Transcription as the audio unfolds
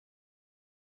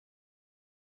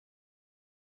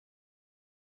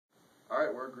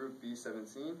Alright, we're group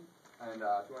B17, and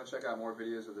if you want to check out more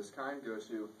videos of this kind, go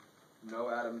to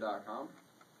noatom.com.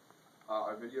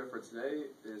 Our video for today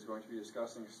is going to be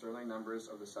discussing Stirling numbers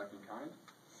of the second kind.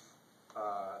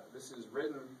 This is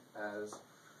written as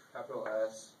capital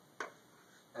S,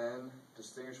 N,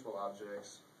 distinguishable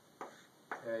objects,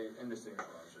 K,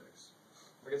 indistinguishable objects.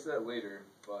 We'll get to that later,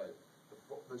 but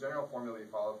the general formula we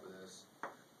follow for this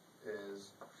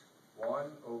is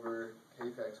 1 over K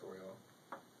factorial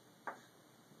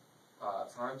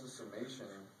times the summation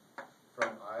from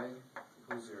I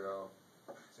equals 0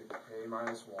 to K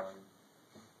minus 1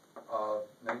 of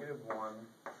 -1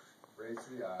 raised to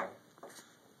the I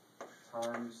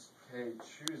times K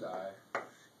choose I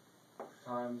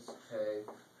times K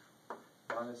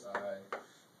minus I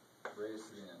raised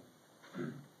to the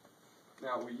N.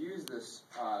 Now, we use this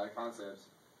concept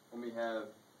when we have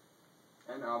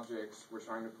N objects we're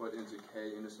trying to put into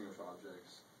K indistinguishable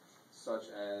objects, such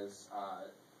as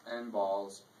N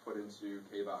balls put into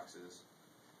K boxes,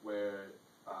 where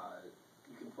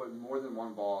you can put more than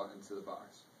one ball into the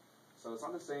box. So it's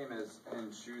not the same as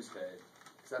N choose K,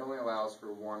 because that only allows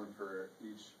for one per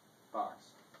each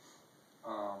box.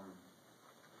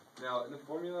 Now, in the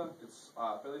formula, it's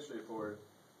fairly straightforward,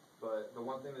 but the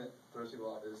one thing that throws people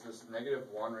off is this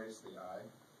 -1 raised to the I.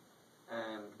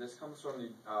 And this comes from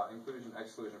the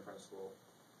inclusion-exclusion principle,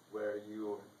 where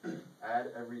you add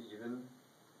every even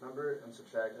number and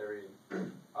subtract every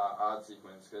odd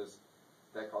sequence, because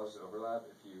that causes overlap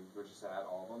if you were just to add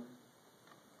all of them.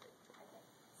 Okay.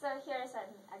 So here's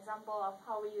an example of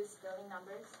how we use Stirling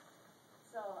numbers.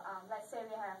 So let's say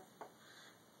we have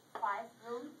 5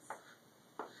 rooms,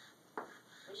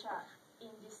 which are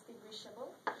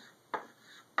indistinguishable.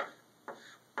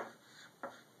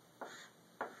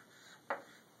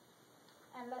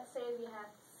 And let's say we have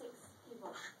 6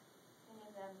 people,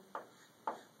 meaning them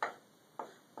A,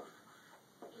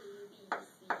 B,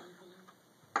 C, D,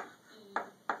 E,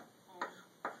 and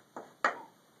F.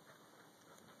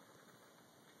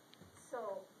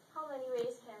 So how many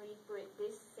ways can we put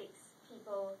these 6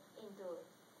 people into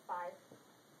 5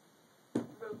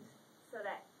 rooms so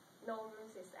that no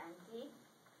rooms is empty?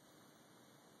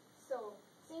 So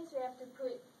since we have to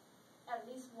put at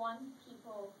least one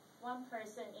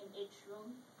person in each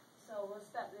room, so we'll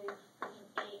start with putting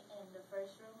A in the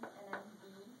first room, and then B,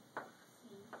 C,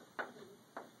 D,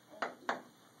 and E.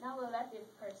 Now we're left with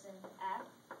person F,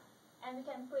 and we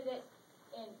can put it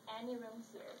in any rooms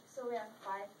here. So we have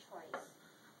 5 choices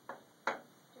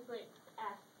to put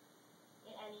F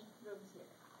in any rooms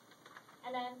here.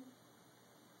 And then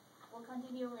we'll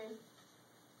continue with,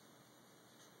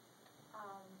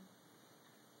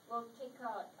 we'll take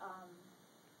out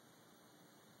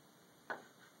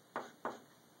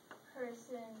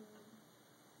person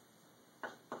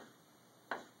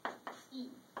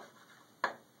E.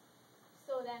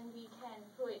 So then we can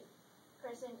put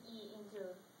person E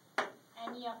into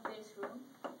any of this room.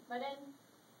 But then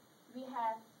we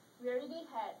already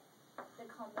had the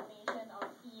combination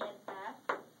of E and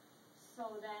F.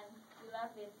 So then we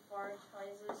left with 4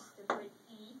 choices to put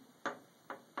E.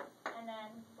 And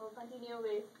then we'll continue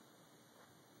with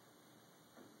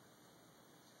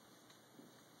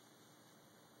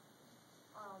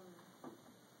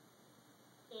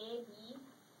A, B,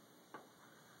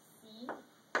 C, E,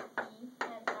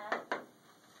 and F,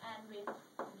 and with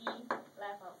D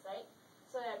left outside,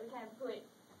 so that we can put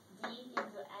D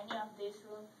into any of this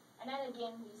room. And then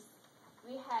again,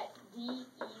 we had D,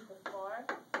 E before,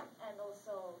 and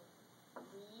also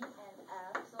D and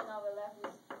F, so now we're left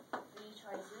with 3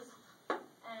 choices.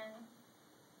 And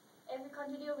if we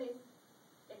continue with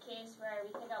the case where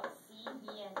we take out C,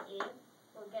 B, and A,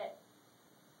 we'll get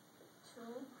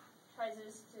 2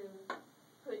 choices to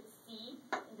put C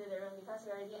into the room, because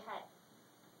we already had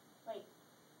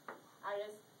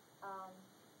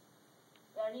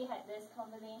we already had these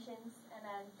combinations, and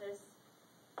then there's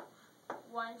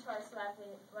 1 choice left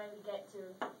when we get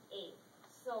to A.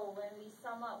 So when we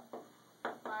sum up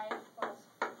 5 plus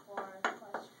 4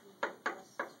 plus 3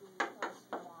 plus 2 plus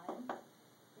 1,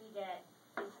 we get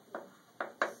 15.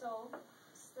 So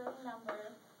Stirling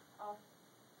number of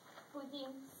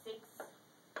putting 6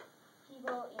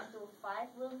 people into 5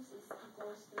 rooms is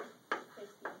equals to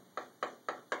 15.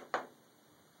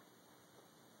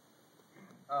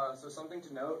 So something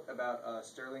to note about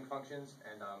Stirling functions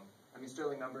and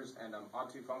Stirling numbers and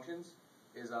onto functions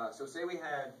is so say we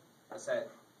had a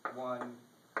set 1,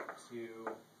 2,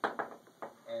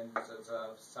 n, so it's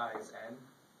of size n.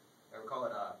 We'll call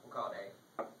it A.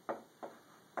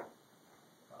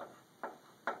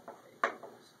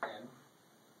 N,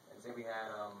 and say we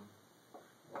had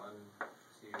 1,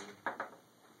 2,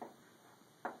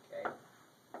 okay.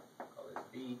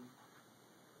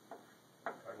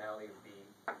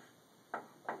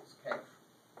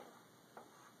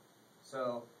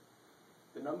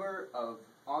 number of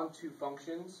onto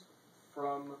functions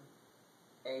from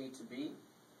A to B.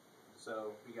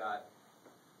 So we got,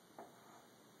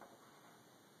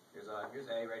 here's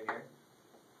A right here.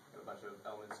 Got a bunch of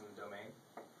elements in the domain.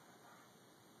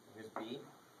 And here's B.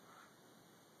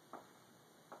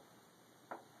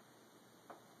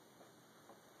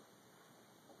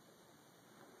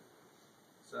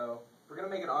 So we're going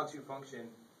to make an onto function.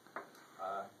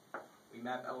 We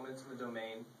map elements in the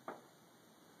domain,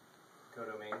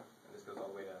 codomain, and this goes all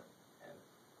the way to n.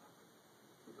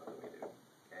 Goes all the way to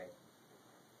k.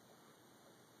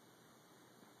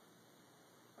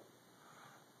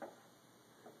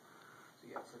 So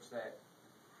yeah, such that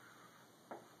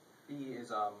B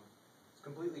is it's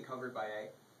completely covered by A.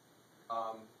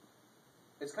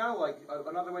 It's kind of like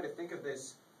another way to think of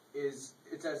this is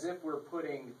it's as if we're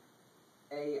putting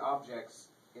A objects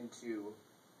into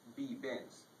B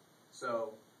bins.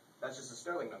 So that's just a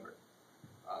Stirling number.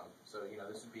 So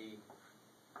this would be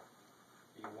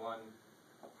B1,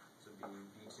 this would be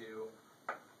B2,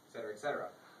 etc., etc.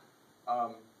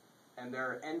 And there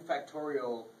are n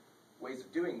factorial ways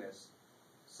of doing this.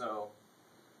 So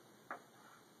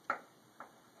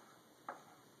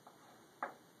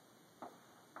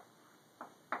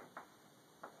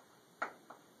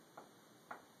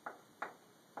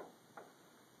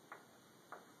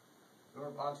the number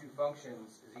of onto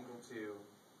functions is equal to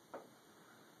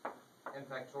n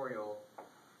factorial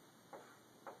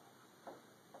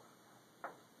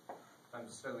times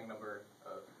the Stirling number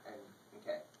of n and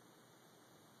k.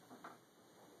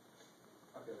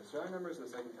 Okay, the Stirling numbers of the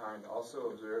second kind also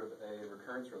observe a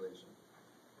recurrence relation.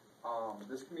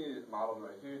 This can be modeled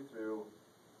right here through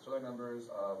Stirling numbers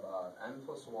of n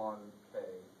plus 1 k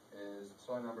is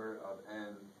Stirling number of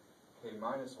n k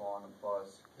minus 1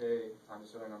 plus k times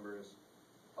Stirling numbers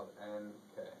of n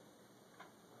k.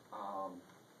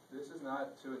 This is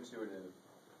not too intuitive,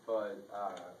 but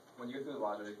when you go through the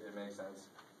logic, it makes sense.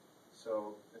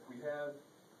 So if we have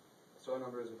Stirling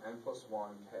numbers of n plus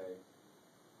 1 k,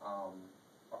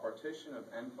 a partition of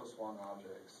n plus 1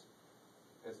 objects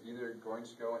is either going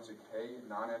to go into k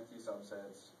non-empty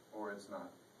subsets or it's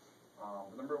not.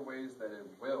 The number of ways that it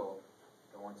will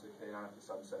go into k non-empty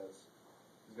subsets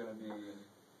is going to be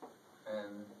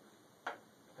n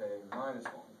k minus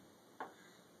 1.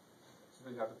 So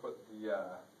we have to put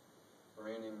the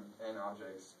remaining n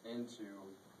objects into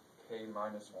k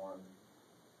minus 1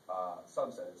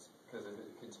 subsets, because if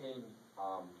it contained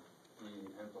the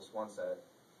n plus 1 set,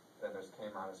 then there's k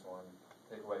minus 1,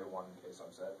 take away 1 k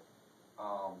subset.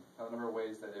 Now the number of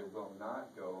ways that it will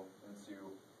not go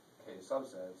into k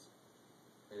subsets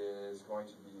is going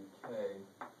to be k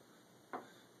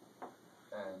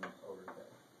n over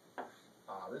k.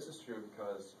 This is true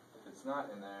because if it's not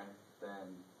in there,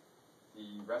 then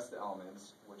the rest of the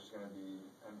elements, which is going to be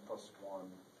n plus 1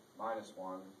 minus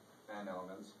 1 n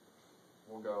elements,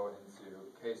 will go into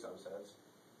k subsets,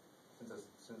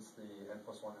 since the n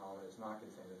plus 1 element is not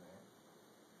contained in there.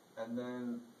 And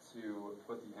then to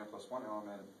put the n plus 1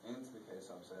 element into the k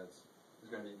subsets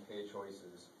is going to be k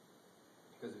choices,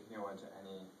 because it can go into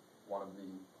any one of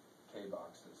the k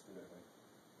boxes theoretically.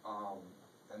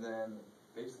 And then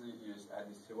basically you just add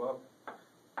these two up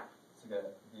to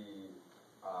get the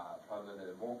probability that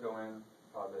it won't go in,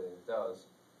 probability that it does,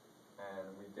 and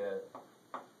we get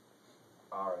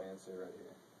our answer right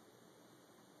here.